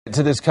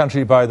To this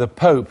country by the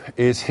Pope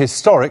is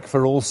historic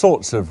for all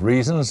sorts of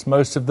reasons,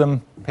 most of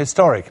them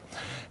historic.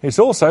 It's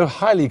also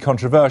highly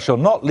controversial,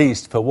 not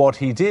least for what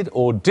he did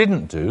or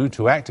didn't do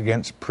to act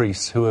against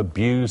priests who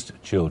abused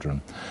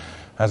children.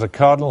 As a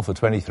cardinal for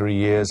 23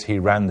 years, he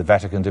ran the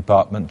Vatican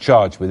department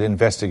charged with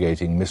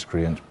investigating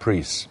miscreant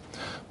priests.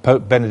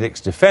 Pope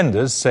Benedict's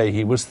defenders say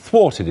he was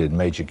thwarted in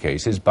major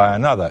cases by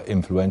another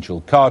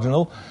influential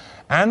cardinal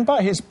and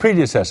by his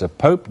predecessor,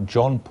 Pope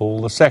John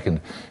Paul II.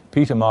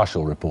 Peter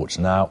Marcial reports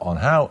now on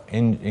how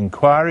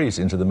inquiries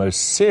into the most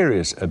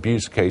serious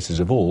abuse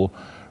cases of all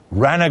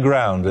ran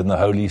aground in the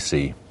Holy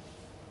See.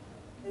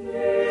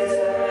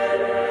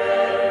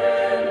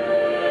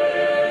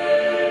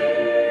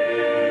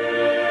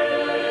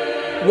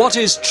 What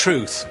is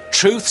truth?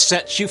 Truth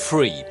sets you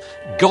free.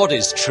 God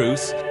is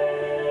truth.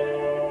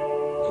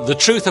 The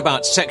truth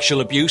about sexual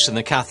abuse in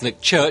the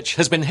Catholic Church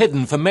has been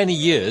hidden for many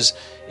years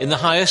in the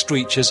highest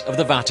reaches of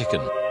the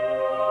Vatican.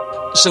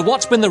 So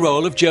what's been the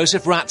role of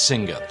Joseph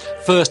Ratzinger,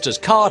 first as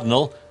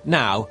Cardinal,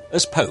 now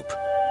as Pope?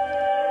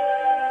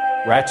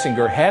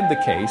 Ratzinger had the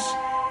case,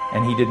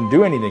 and he didn't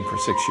do anything for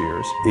 6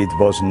 years. It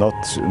was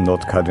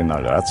not Cardinal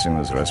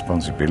Ratzinger's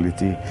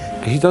responsibility.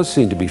 He does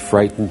seem to be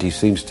frightened. He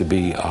seems to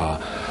be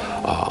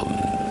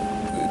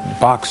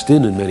boxed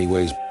in many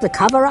ways. The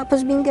cover-up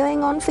has been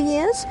going on for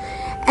years,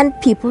 and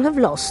people have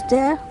lost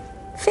their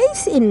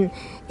faith in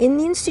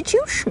the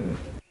institution.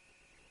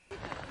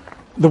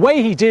 The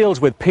way he deals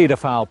with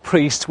paedophile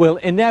priests will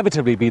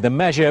inevitably be the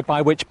measure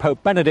by which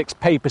Pope Benedict's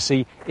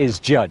papacy is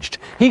judged.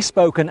 He's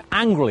spoken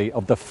angrily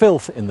of the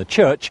filth in the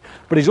Church,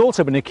 but he's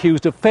also been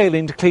accused of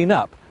failing to clean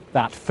up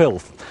that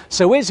filth.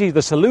 So is he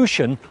the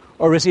solution,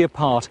 or is he a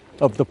part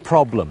of the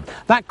problem?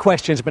 That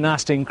question has been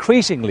asked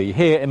increasingly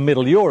here in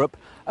Middle Europe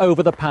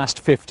over the past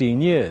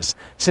 15 years,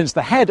 since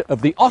the head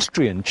of the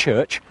Austrian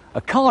Church,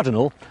 a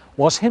cardinal,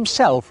 was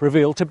himself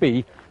revealed to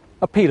be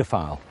a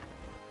paedophile.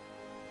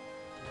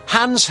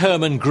 Hans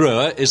Hermann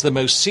Groer is the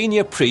most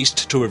senior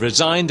priest to have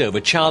resigned over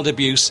child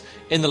abuse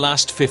in the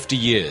last 50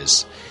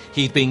 years.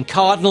 He'd been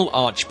Cardinal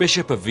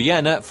Archbishop of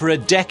Vienna for a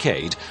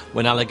decade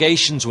when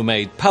allegations were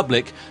made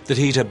public that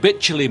he'd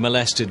habitually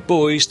molested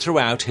boys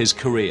throughout his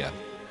career.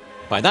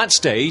 By that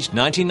stage,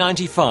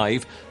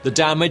 1995, the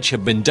damage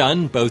had been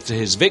done both to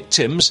his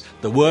victims,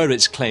 there were,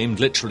 it's claimed,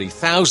 literally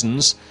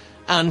thousands,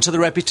 and to the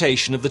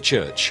reputation of the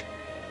Church.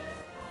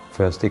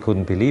 First, they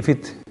couldn't believe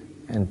it.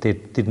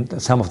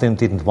 And some of them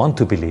didn't want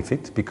to believe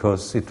it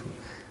because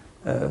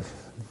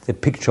the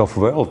picture of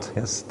world,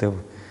 yes,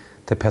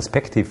 the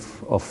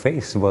perspective of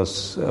faith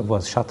was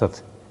shattered,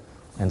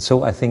 and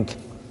so I think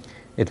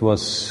it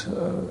was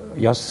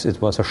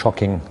a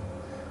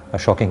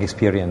shocking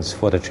experience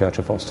for the Church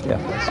of Austria.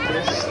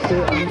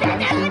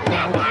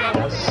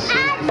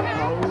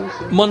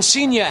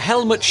 Monsignor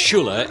Helmut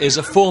Schuller is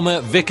a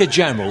former Vicar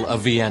General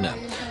of Vienna.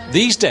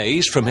 These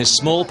days, from his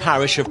small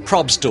parish of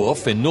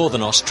Probstdorf in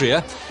northern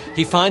Austria,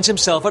 he finds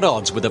himself at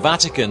odds with the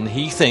Vatican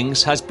he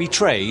thinks has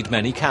betrayed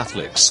many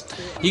Catholics.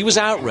 He was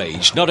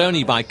outraged not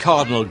only by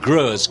Cardinal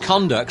Groer's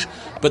conduct,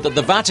 but that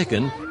the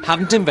Vatican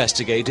hadn't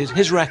investigated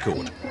his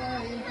record.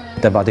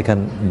 The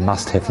Vatican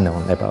must have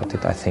known about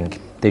it, I think.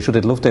 They should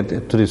have looked to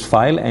this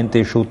file and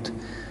they should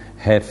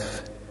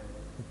have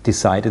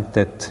decided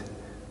that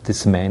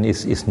this man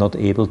is not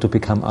able to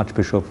become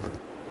Archbishop.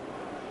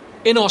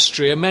 In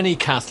Austria, many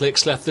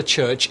Catholics left the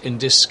Church in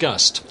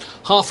disgust.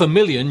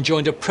 500,000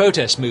 joined a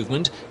protest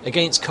movement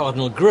against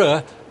Cardinal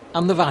Groer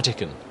and the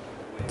Vatican.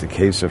 The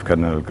case of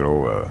Cardinal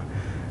Groer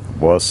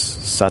was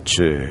such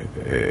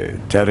a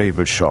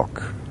terrible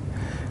shock,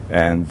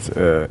 and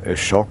a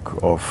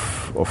shock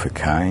of a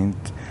kind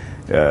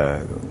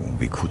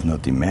we could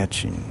not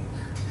imagine.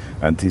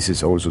 And this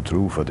is also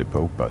true for the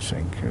Pope, I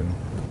think.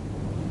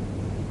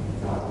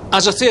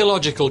 As a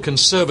theological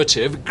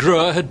conservative,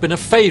 Groer had been a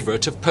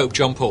favourite of Pope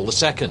John Paul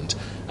II,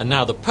 and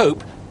now the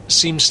Pope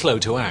seems slow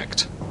to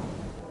act.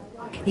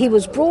 He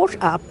was brought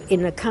up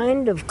in a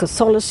kind of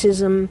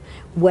Catholicism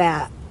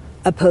where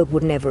a Pope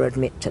would never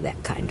admit to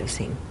that kind of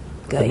thing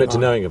going Admit to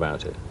on. knowing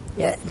about it?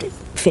 Yeah,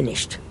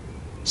 finished.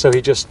 So he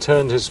just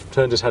turned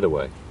his head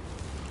away?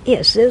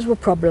 Yes, those were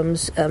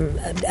problems.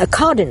 A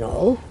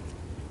cardinal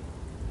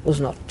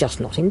was not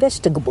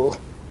investigable.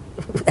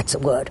 That's a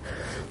word.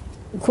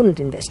 Couldn't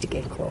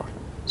investigate Groer.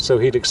 So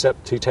he'd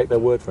take their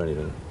word for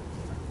anything?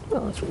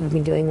 Well, that's what we've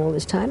been doing all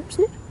this time,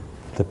 isn't it?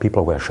 The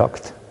people were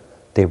shocked.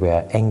 They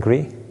were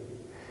angry.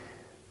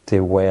 They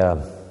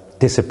were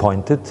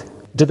disappointed.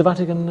 Did the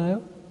Vatican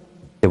know?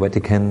 The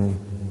Vatican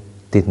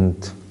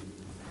didn't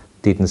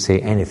say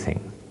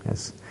anything.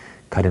 Yes.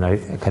 Cardinal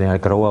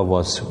Groer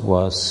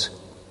was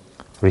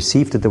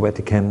received at the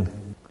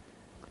Vatican,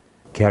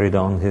 carried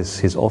on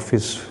his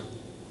office,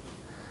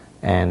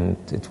 and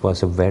it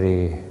was a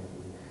very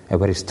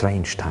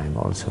strange time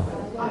also.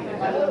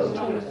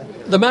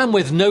 The man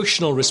with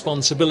notional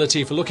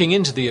responsibility for looking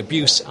into the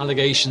abuse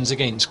allegations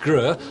against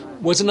Groer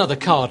was another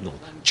cardinal,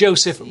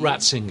 Joseph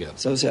Ratzinger.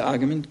 So the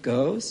argument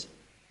goes.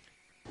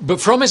 But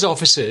from his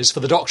offices for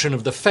the doctrine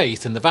of the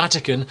faith in the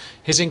Vatican,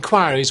 his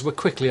inquiries were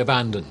quickly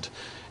abandoned.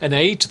 An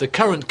aide to the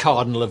current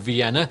Cardinal of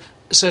Vienna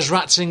says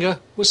Ratzinger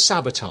was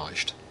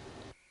sabotaged.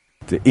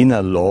 The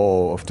inner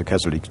law of the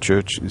Catholic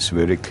Church is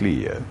very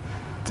clear.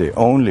 The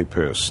only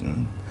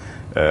person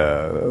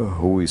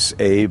who is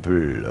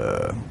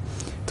able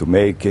to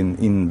make an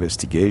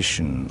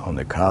investigation on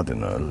a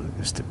cardinal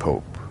is the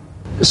Pope.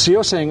 So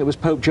you're saying it was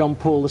Pope John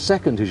Paul II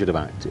who should have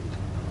acted?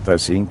 I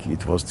think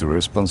it was the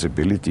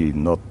responsibility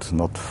not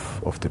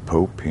of the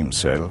Pope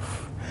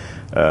himself,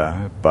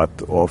 but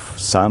of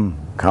some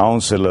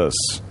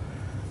counselors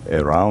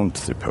around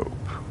the Pope,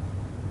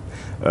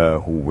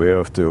 who were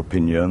of the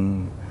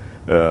opinion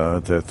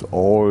that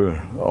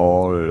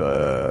all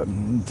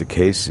the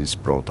cases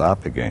brought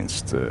up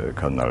against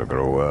Cardinal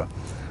Groer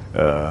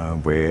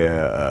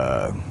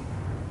were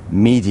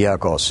media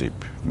gossip.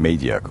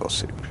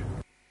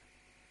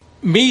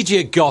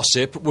 Media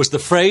gossip was the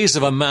phrase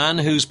of a man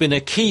who's been a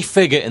key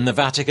figure in the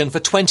Vatican for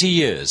 20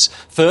 years,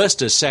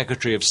 first as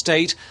Secretary of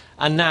State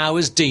and now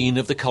as Dean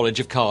of the College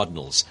of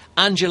Cardinals,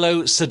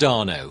 Angelo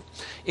Sodano.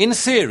 In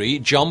theory,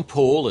 John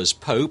Paul, as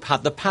Pope,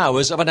 had the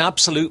powers of an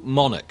absolute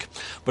monarch,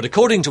 but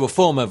according to a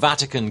former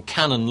Vatican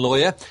canon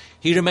lawyer,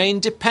 he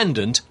remained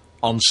dependent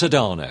on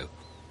Sodano.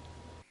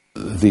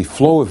 The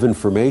flow of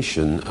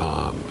information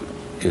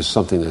is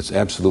something that's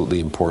absolutely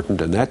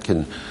important, and that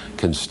can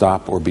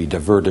stop or be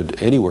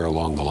diverted anywhere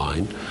along the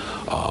line.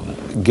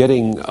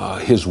 Getting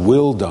his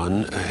will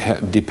done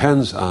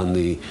depends on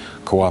the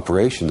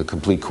cooperation, the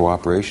complete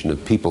cooperation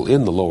of people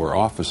in the lower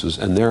offices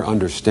and their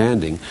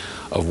understanding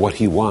of what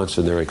he wants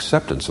and their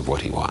acceptance of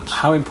what he wants.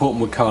 How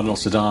important would Cardinal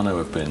Sodano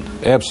have been?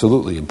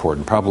 Absolutely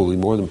important, probably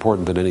more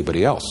important than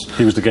anybody else.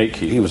 He was the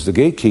gatekeeper. He was the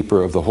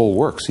gatekeeper of the whole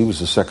works. He was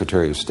the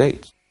Secretary of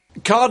State.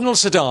 Cardinal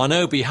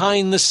Sodano,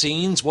 behind the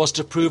scenes, was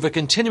to prove a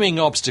continuing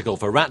obstacle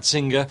for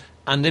Ratzinger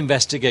and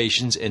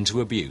investigations into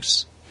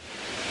abuse.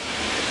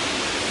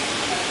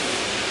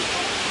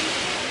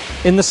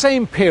 In the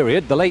same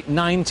period, the late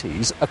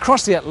 90s,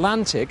 across the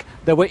Atlantic,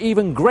 there were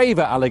even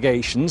graver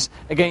allegations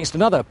against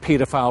another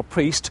paedophile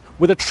priest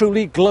with a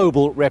truly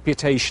global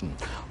reputation.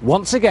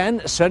 Once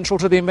again, central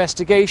to the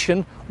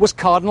investigation was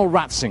Cardinal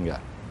Ratzinger.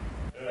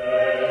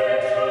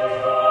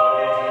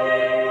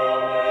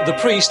 The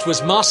priest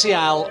was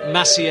Marcial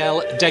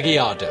Maciel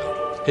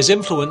Degiado. His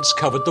influence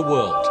covered the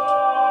world.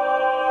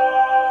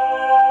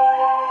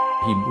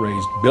 He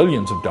raised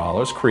billions of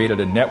dollars, created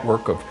a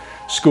network of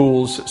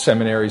schools,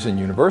 seminaries, and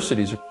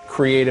universities,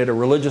 created a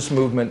religious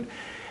movement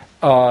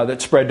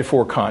that spread to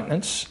 4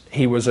 continents.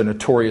 He was a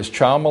notorious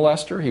child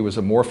molester, he was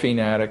a morphine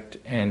addict,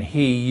 and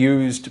he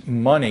used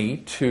money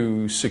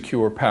to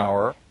secure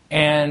power,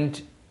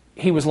 and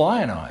he was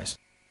lionized.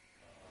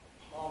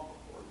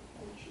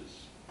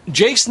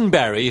 Jason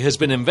Berry has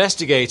been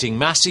investigating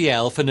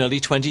Maciel for nearly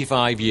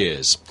 25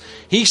 years.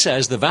 He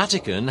says the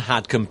Vatican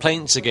had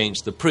complaints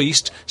against the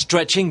priest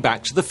stretching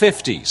back to the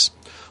 50s.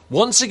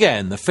 Once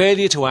again, the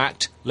failure to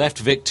act left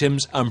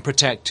victims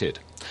unprotected.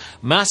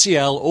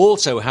 Maciel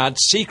also had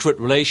secret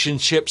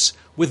relationships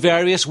with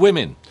various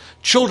women.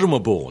 Children were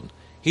born.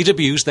 He'd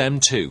abused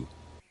them too.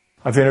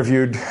 I've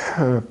interviewed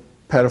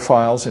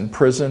pedophiles in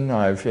prison.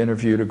 I've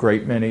interviewed a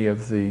great many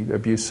of the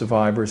abuse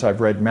survivors. I've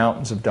read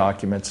mountains of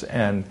documents,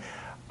 and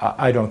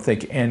I don't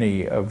think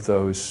any of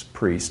those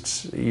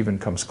priests even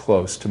comes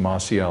close to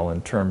Maciel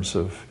in terms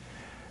of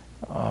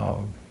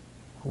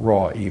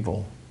raw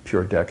evil,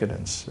 pure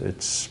decadence.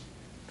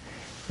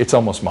 It's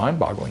almost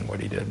mind-boggling what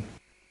he did.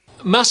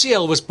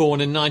 Maciel was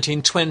born in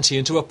 1920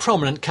 into a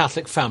prominent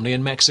Catholic family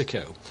in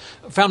Mexico.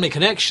 Family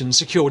connections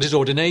secured his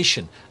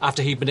ordination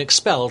after he'd been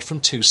expelled from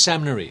 2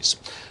 seminaries.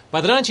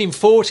 By the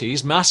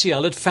 1940s,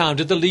 Maciel had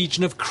founded the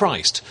Legion of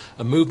Christ,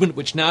 a movement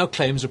which now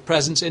claims a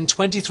presence in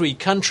 23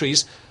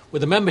 countries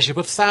with a membership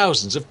of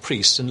thousands of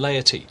priests and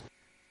laity.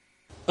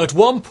 At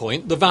one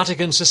point, the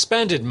Vatican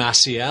suspended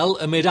Maciel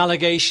amid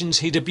allegations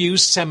he'd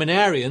abused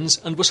seminarians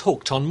and was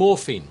hooked on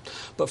morphine.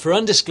 But for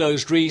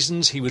undisclosed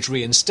reasons, he was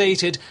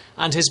reinstated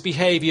and his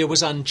behaviour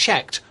was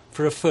unchecked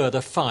for a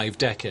further 5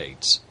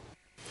 decades.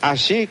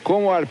 Así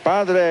como al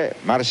Padre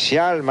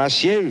Marcial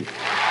Maciel.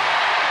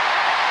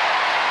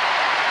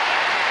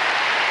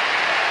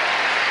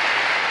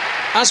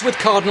 As with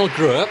Cardinal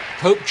Groer,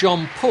 Pope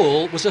John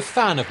Paul was a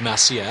fan of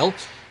Maciel.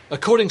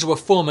 According to a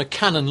former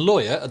canon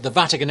lawyer at the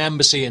Vatican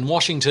Embassy in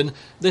Washington,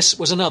 this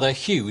was another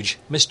huge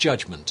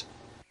misjudgment.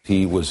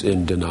 He was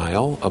in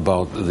denial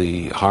about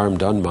the harm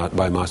done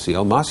by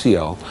Maciel.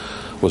 Maciel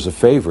was a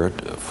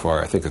favorite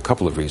for, I think, a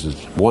couple of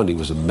reasons. One, he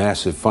was a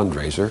massive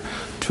fundraiser.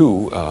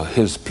 2,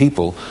 his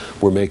people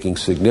were making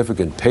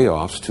significant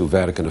payoffs to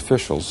Vatican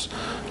officials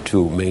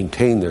to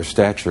maintain their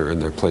stature and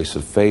their place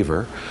of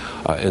favor.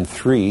 And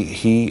 3,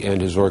 he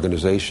and his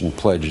organization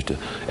pledged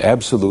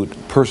absolute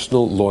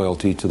personal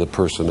loyalty to the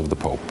person of the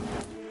Pope.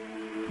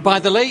 By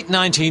the late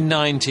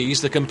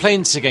 1990s, the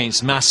complaints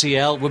against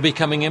Maciel were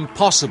becoming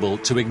impossible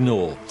to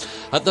ignore.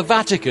 At the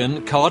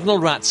Vatican, Cardinal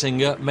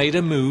Ratzinger made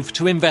a move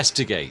to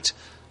investigate,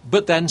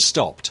 but then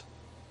stopped.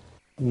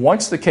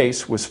 Once the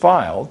case was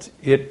filed,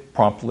 it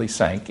promptly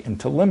sank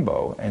into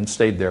limbo and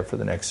stayed there for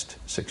the next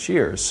 6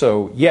 years.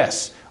 So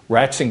yes,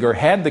 Ratzinger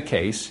had the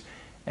case,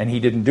 and he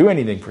didn't do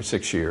anything for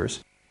 6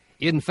 years.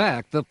 In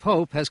fact, the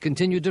Pope has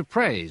continued to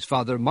praise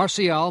Father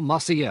Marcial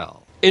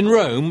Maciel. In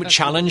Rome,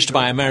 challenged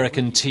by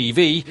American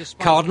TV,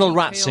 Cardinal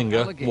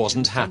Ratzinger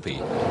wasn't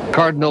happy.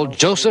 Cardinal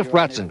Joseph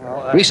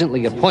Ratzinger,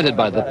 recently appointed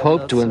by the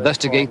Pope to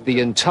investigate the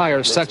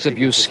entire sex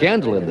abuse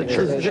scandal in the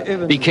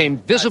Church, became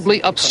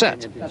visibly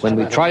upset when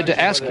we tried to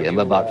ask him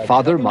about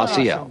Father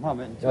Maciel.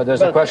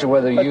 There's a question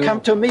whether you...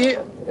 Come to me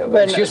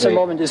when the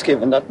moment is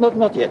given,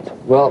 not yet.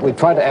 Well, we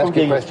tried to ask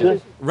you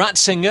questions.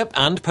 Ratzinger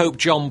and Pope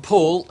John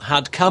Paul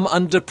had come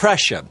under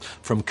pressure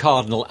from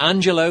Cardinal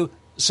Angelo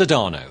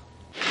Sodano.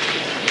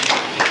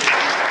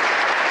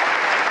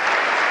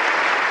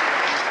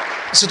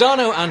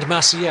 Sodano and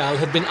Maciel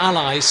had been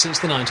allies since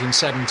the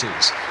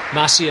 1970s.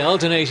 Maciel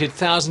donated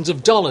thousands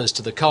of dollars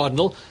to the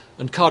Cardinal,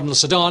 and Cardinal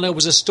Sodano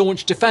was a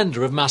staunch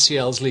defender of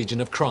Maciel's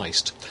Legion of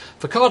Christ.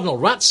 For Cardinal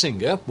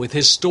Ratzinger, with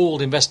his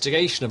stalled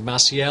investigation of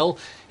Maciel,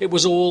 it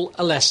was all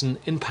a lesson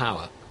in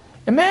power.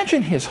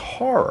 Imagine his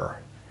horror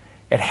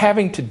at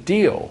having to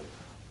deal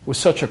with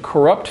such a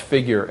corrupt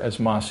figure as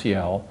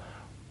Maciel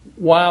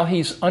while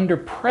he's under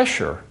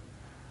pressure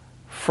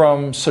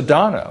from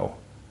Sodano,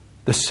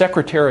 the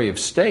Secretary of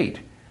State,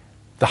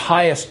 the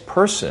highest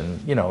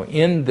person,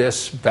 in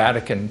this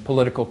Vatican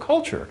political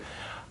culture.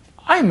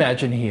 I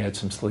imagine he had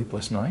some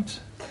sleepless nights.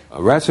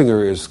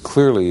 Ratzinger is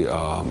clearly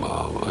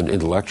an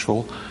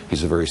intellectual.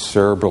 He's a very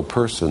cerebral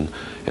person,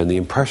 and the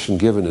impression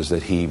given is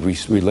that he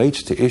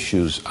relates to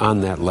issues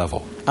on that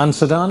level. And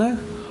Sodano?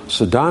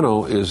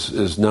 Sodano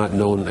is not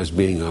known as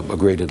being a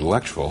great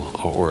intellectual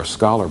or a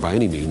scholar by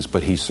any means,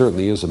 but he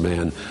certainly is a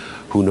man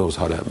who knows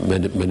how to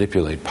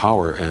manipulate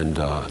power and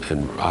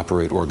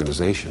operate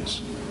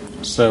organizations.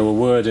 So a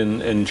word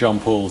in John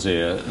Paul's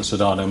ear,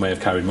 Sodano may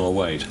have carried more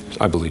weight?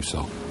 I believe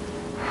so.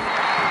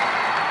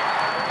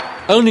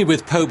 Only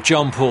with Pope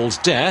John Paul's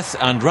death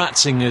and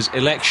Ratzinger's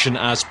election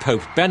as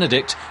Pope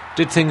Benedict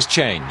did things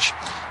change.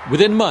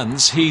 Within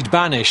months, he'd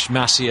banished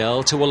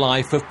Maciel to a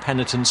life of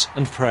penitence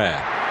and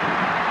prayer.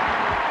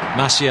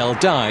 Maciel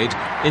died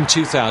in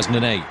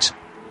 2008.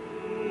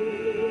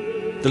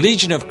 The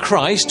Legion of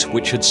Christ,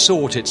 which had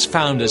sought its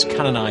founder's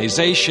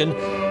canonization,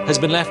 has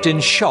been left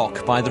in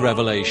shock by the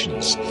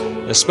revelations.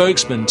 A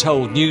spokesman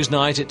told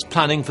Newsnight it's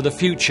planning for the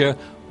future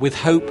with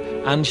hope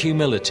and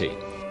humility.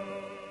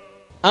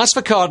 As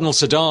for Cardinal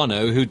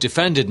Sodano, who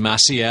defended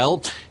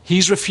Maciel,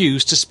 he's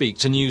refused to speak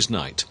to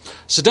Newsnight.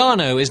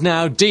 Sodano is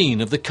now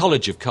Dean of the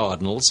College of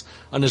Cardinals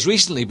and has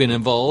recently been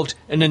involved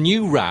in a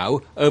new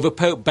row over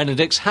Pope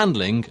Benedict's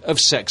handling of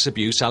sex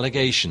abuse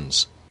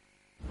allegations.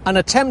 An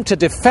attempt to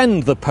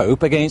defend the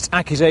Pope against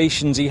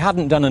accusations he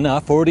hadn't done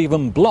enough or had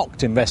even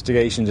blocked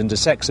investigations into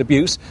sex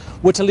abuse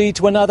were to lead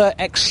to another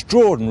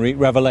extraordinary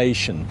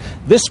revelation.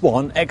 This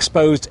one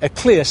exposed a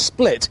clear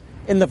split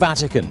in the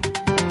Vatican.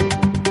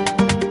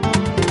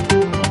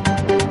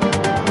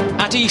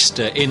 At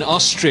Easter in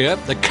Austria,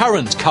 the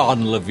current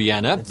Cardinal of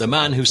Vienna, the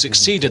man who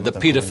succeeded the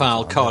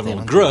paedophile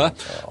Cardinal Groer,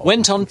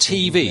 went on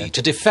TV to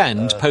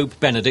defend Pope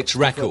Benedict's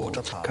record.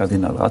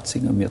 Cardinal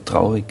Ratzinger mir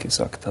traurig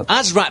gesagt hat.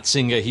 As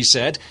Ratzinger, he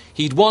said,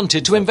 he'd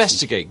wanted to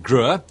investigate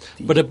Groer,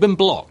 but had been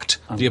blocked.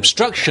 The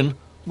obstruction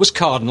was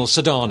Cardinal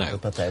Sodano.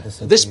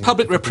 This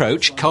public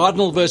reproach,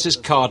 cardinal versus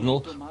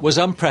cardinal, was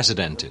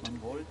unprecedented.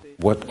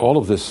 What all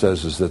of this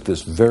says is that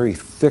this very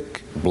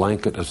thick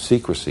blanket of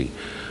secrecy,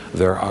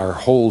 there are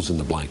holes in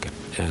the blanket,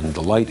 and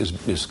the light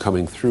is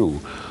coming through,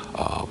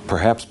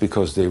 perhaps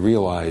because they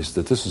realize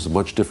that this is a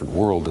much different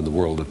world than the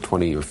world of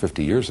 20 or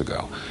 50 years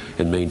ago,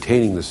 and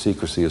maintaining the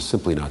secrecy is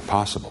simply not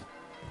possible.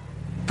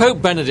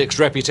 Pope Benedict's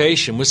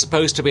reputation was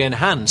supposed to be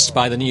enhanced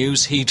by the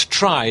news he'd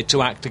tried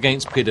to act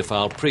against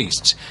paedophile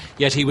priests,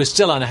 yet he was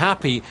still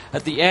unhappy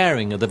at the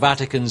airing of the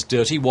Vatican's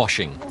dirty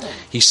washing.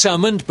 He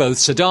summoned both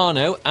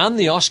Sodano and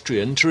the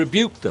Austrian to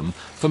rebuke them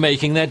for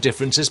making their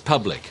differences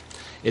public.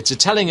 It's a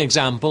telling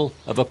example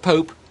of a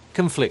pope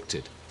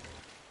conflicted.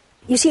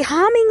 You see,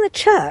 harming the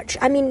church,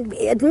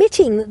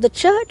 admitting that the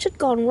church had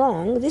gone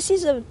wrong, this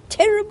is a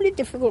terribly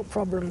difficult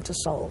problem to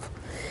solve.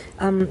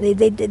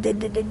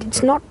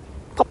 It's not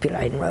popular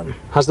in Rome.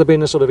 Has there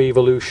been a sort of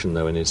evolution,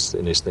 though, in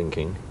his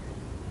thinking?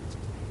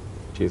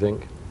 Do you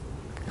think?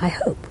 I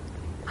hope.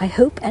 I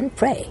hope and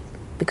pray.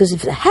 Because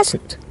if there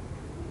hasn't,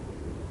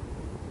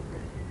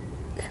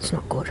 that's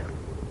not good.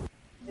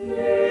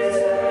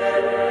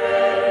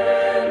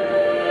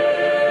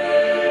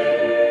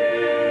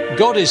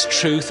 God is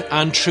truth,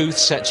 and truth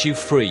sets you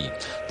free.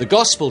 The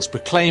Gospels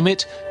proclaim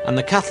it, and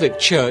the Catholic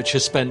Church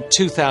has spent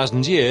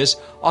 2,000 years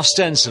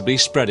ostensibly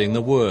spreading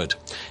the word.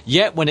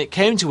 Yet when it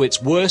came to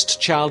its worst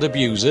child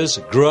abusers,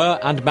 Groer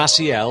and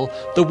Maciel,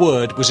 the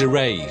word was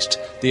erased.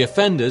 The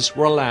offenders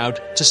were allowed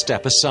to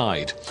step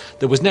aside.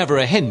 There was never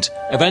a hint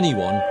of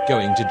anyone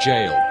going to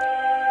jail.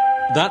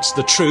 That's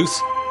the truth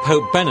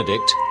Pope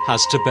Benedict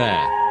has to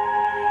bear.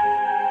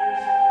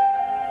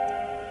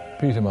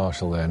 Peter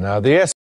Marcial there. Now, the